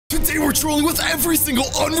Today we're trolling with every single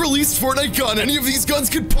unreleased Fortnite gun. Any of these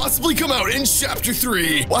guns could possibly come out in Chapter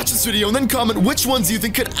 3. Watch this video and then comment which ones you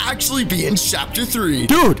think could actually be in Chapter 3.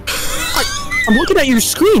 Dude, I'm looking at your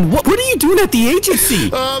screen. What are you doing at the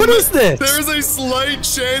agency? What is this? There's a slight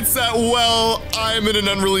chance that, well, I'm in an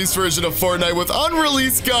unreleased version of Fortnite with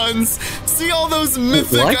unreleased guns. See all those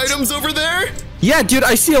mythic items over there? Yeah, dude,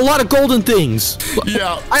 I see a lot of golden things.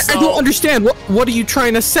 Yeah, I don't understand. What are you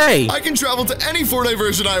trying to say? I can travel to any Fortnite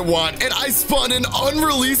version I want, and I spawn an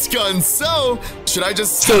unreleased gun. So, should I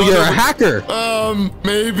just... So you're a hacker?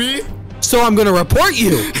 Maybe. So I'm gonna report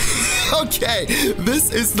you. Okay,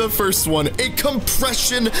 this is the first one, a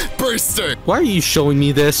compression burster. Why are you showing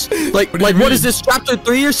me this? What is this, Chapter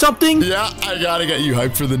 3 or something? Yeah, I gotta get you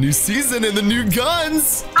hyped for the new season and the new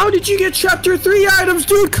guns. How did you get Chapter 3 items,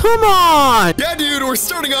 dude? Come on. Yeah, dude, we're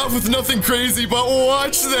starting off with nothing crazy, but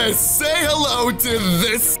watch this. Say hello to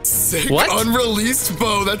this sick unreleased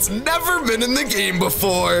bow that's never been in the game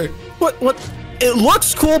before. What? It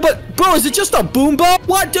looks cool, but bro, is it just a boom bow?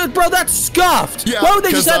 What, dude, bro? That's scuffed. Yeah, why would they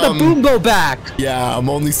just add the boom bow back? Yeah, I'm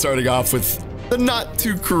only starting off with the not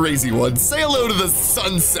too crazy one. Say hello to the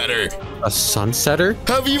sunsetter. A sunsetter?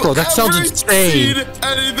 Have you that sounds insane. seen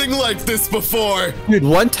anything like this before? Dude,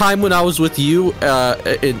 one time when I was with you,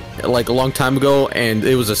 like a long time ago, and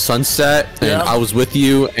it was a sunset, and I was with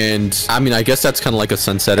you, and I mean, I guess that's kind of like a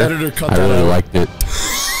sunsetter. Editor, cut I that really out. liked it.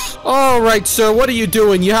 All right, sir, what are you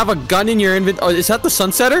doing? You have a gun in your inventory. Oh, is that the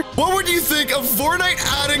sunsetter? What would you think of Fortnite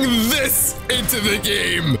adding this into the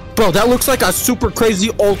game? Bro, that looks like a super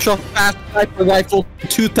crazy ultra fast sniper rifle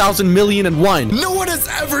 2000,000,001. No one has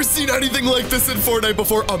ever seen anything like this in Fortnite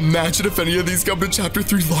before. Imagine if any of these come to Chapter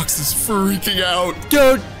 3. Lux is freaking out.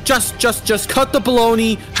 Dude, just cut the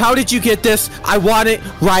baloney. How did you get this? I want it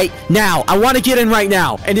right now. I want to get in right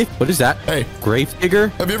now. And what is that? Hey, Gravedigger?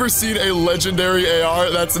 Have you ever seen a legendary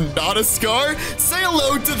AR that's not a scar? Say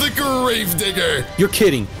hello to the Gravedigger. You're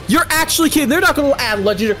kidding. You're actually kidding. They're not going to add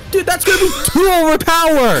legendary. Dude, that's going to be too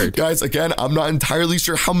overpowered. Guys, again, I'm not entirely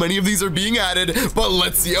sure how many of these are being added, but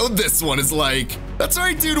let's see how this one is like. That's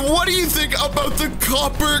right, dude. What do you think about the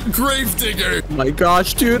Copper Gravedigger? Oh my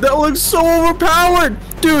gosh, dude, that looks so overpowered.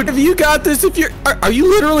 Dude, if you got this, are you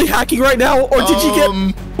literally hacking right now, or did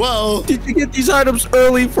you get these items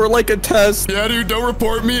early for like a test? Yeah, dude, don't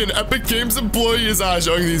report me. An Epic Games employee is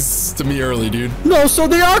showing these to me early, dude. No, so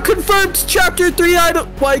they are confirmed Chapter 3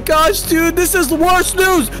 items. My gosh, dude, this is the worst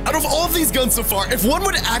news. Out of all of these guns so far, if one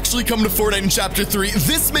would actually come to Fortnite in Chapter 3,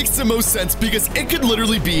 this makes the most sense because it could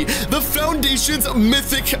literally be the Foundation's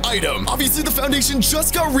mythic item. Obviously, the Foundation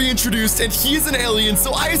just got reintroduced and he is an alien,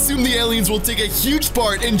 so I assume the aliens will take a huge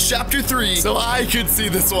part in Chapter 3, so I could see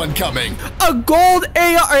this one coming. A gold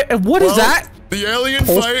AR. What is that? The alien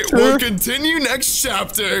fight will continue next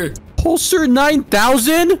chapter. Pulsar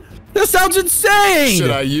 9000? That sounds insane.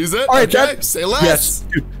 Should I use it? All right, okay, say less. Yes.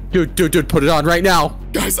 Dude, put it on right now.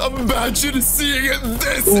 Guys, imagine seeing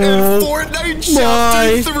this in Fortnite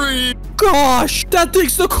Chapter 3. Gosh, that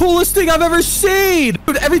thing's the coolest thing I've ever seen.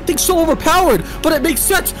 Dude, everything's so overpowered, but it makes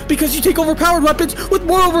sense because you take overpowered weapons with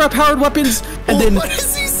more overpowered weapons, and then... What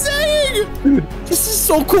is he saying? Dude, this is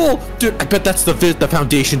so cool. Dude, I bet that's the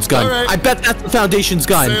Foundation's gun. Right. I bet that's the Foundation's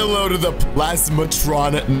gun. Say hello to the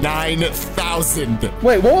Plasmatron 9000.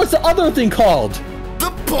 Wait, what was the other thing called?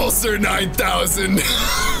 The Pulsar 9000.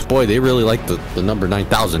 Boy, they really like the number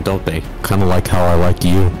 9000, don't they? Kind of like how I like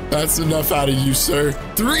you. That's enough out of you, sir.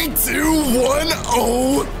 3, 2, 1.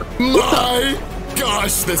 Oh my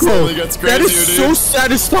gosh, this only gets crazier, dude. That is so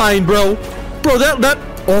satisfying, bro. Bro, that.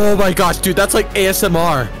 Oh my gosh, dude, that's like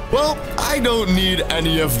ASMR. Well, I don't need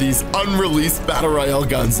any of these unreleased Battle Royale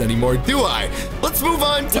guns anymore, do I? Let's move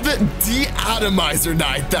on to the De-Atomizer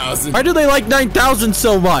 9000. Why do they like 9000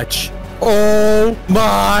 so much? Oh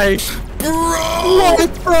my. Bro!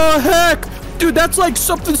 What the heck? Dude, that's like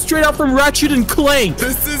something straight out from Ratchet and Clank.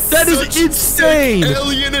 That is insane.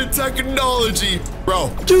 Alien technology.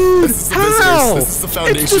 Bro. Dude, this is how? This is the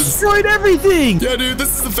Foundation's. It's destroyed everything. Yeah, dude,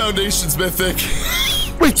 this is the Foundation's mythic.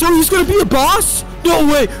 Wait, so he's gonna be a boss? No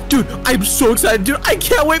way. Dude, I'm so excited, dude. I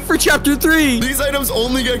can't wait for Chapter 3. These items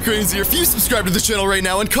only get crazier if you subscribe to the channel right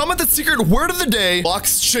now and comment the secret word of the day,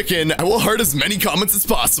 Box Chicken. I will heart as many comments as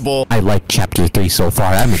possible. I like Chapter 3 so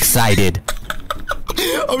far. I'm excited.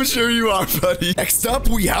 I'm sure you are, buddy. Next up,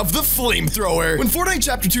 we have the flamethrower. When Fortnite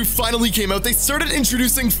Chapter 2 finally came out, they started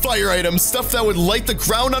introducing fire items, stuff that would light the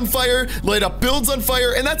ground on fire, light up builds on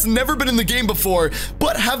fire, and that's never been in the game before.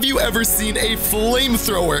 But have you ever seen a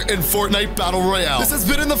flamethrower in Fortnite Battle Royale? This has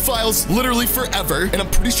been in the files literally forever, and I'm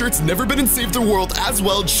pretty sure it's never been in Save the World as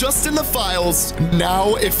well, just in the files.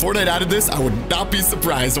 Now, if Fortnite added this, I would not be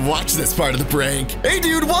surprised to watch this part of the prank. Hey,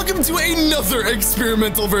 dude, welcome to another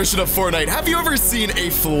experimental version of Fortnite. Have you ever seen a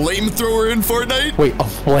flamethrower in Fortnite? Wait, a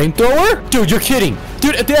flamethrower? Dude, you're kidding.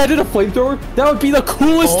 Dude, if they added a flamethrower, that would be the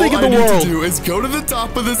coolest thing in the world. All I need to do is go to the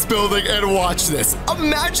top of this building and watch this.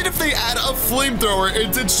 Imagine if they add a flamethrower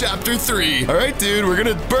into Chapter 3. All right, dude, we're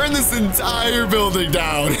gonna burn this entire building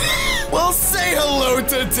down. Well, say hello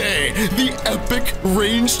today, the epic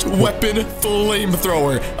ranged weapon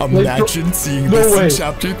flamethrower. Imagine seeing this in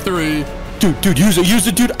Chapter 3. Dude, use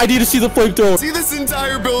it, dude. I need to see the flamethrower. See this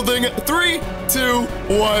entire building. 3, 2,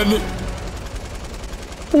 1.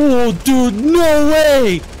 Oh, dude, no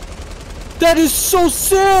way. That is so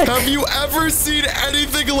sick. Have you ever seen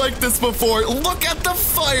anything like this before? Look at the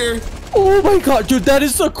fire. Oh my god, dude, that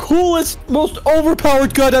is the coolest, most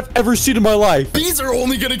overpowered gun I've ever seen in my life. These are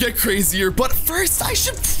only gonna get crazier, but first I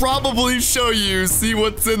should probably show you. See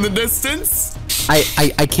what's in the distance?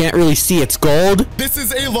 I can't really see. It's gold. This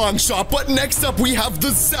is a long shot, but next up we have the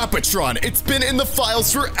Zapatron. It's been in the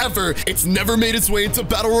files forever. It's never made its way into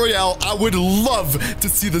Battle Royale. I would love to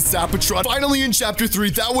see the Zapatron finally in Chapter 3.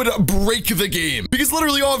 That would break the game. Because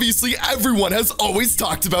literally, obviously, everyone has always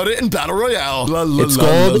talked about it in Battle Royale. It's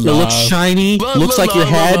gold. It looks shiny. Looks like your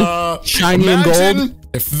head. Shiny and gold.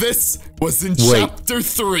 If this was in Chapter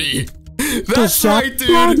 3. That's right,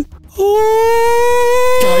 dude.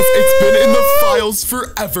 Guys, it's been in the files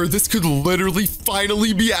forever. This could literally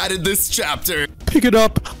finally be added this chapter. Pick it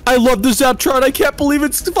up. I love the Zapatron. I can't believe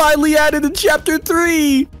it's finally added in Chapter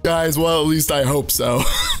 3. Guys, well, at least I hope so.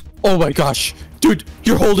 Oh my gosh. Dude,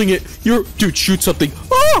 you're holding it. Dude, shoot something.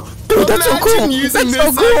 Oh, dude, that's so cool. Imagine using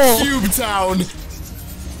this at Cube Town.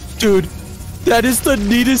 Dude, that is the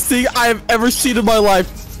neatest thing I have ever seen in my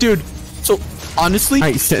life. Dude, so honestly,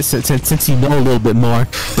 since you know a little bit more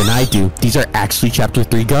than I do, these are actually Chapter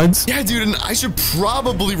 3 guns? Yeah, dude, and I should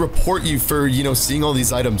probably report you for, seeing all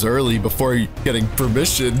these items early before getting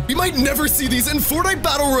permission. You might never see these in Fortnite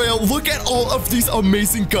Battle Royale. Look at all of these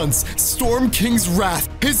amazing guns. Storm King's Wrath,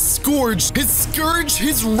 his Scourge, his Scourge,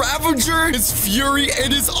 his Ravager, his Fury,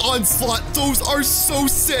 and his Onslaught. Those are so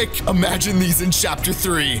sick. Imagine these in Chapter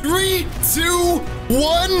 3. 3, 2,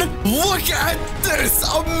 1. Look at this.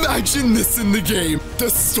 Imagine this in the game. The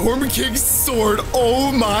Storm King's sword.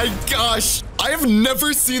 Oh my gosh. I have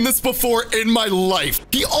never seen this before in my life.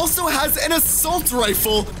 He also has an assault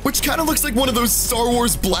rifle, which kind of looks like one of those Star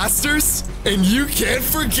Wars blasters. And you can't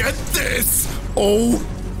forget this. Oh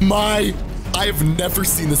my. I have never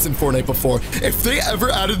seen this in Fortnite before. If they ever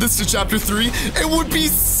added this to Chapter 3, it would be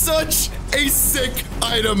such a sick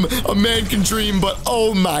item. A man can dream, but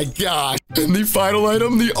oh my gosh. And the final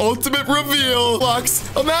item, the ultimate reveal.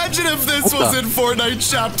 Lux, imagine if this was in Fortnite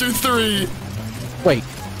Chapter 3. Wait,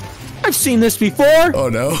 I've seen this before. Oh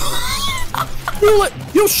no.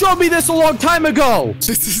 You showed me this a long time ago.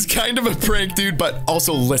 This is kind of a prank, dude, but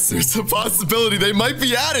also, listen, there's a possibility they might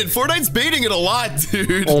be added. Fortnite's baiting it a lot,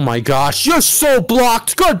 dude. Oh my gosh, you're so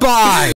blocked. Goodbye.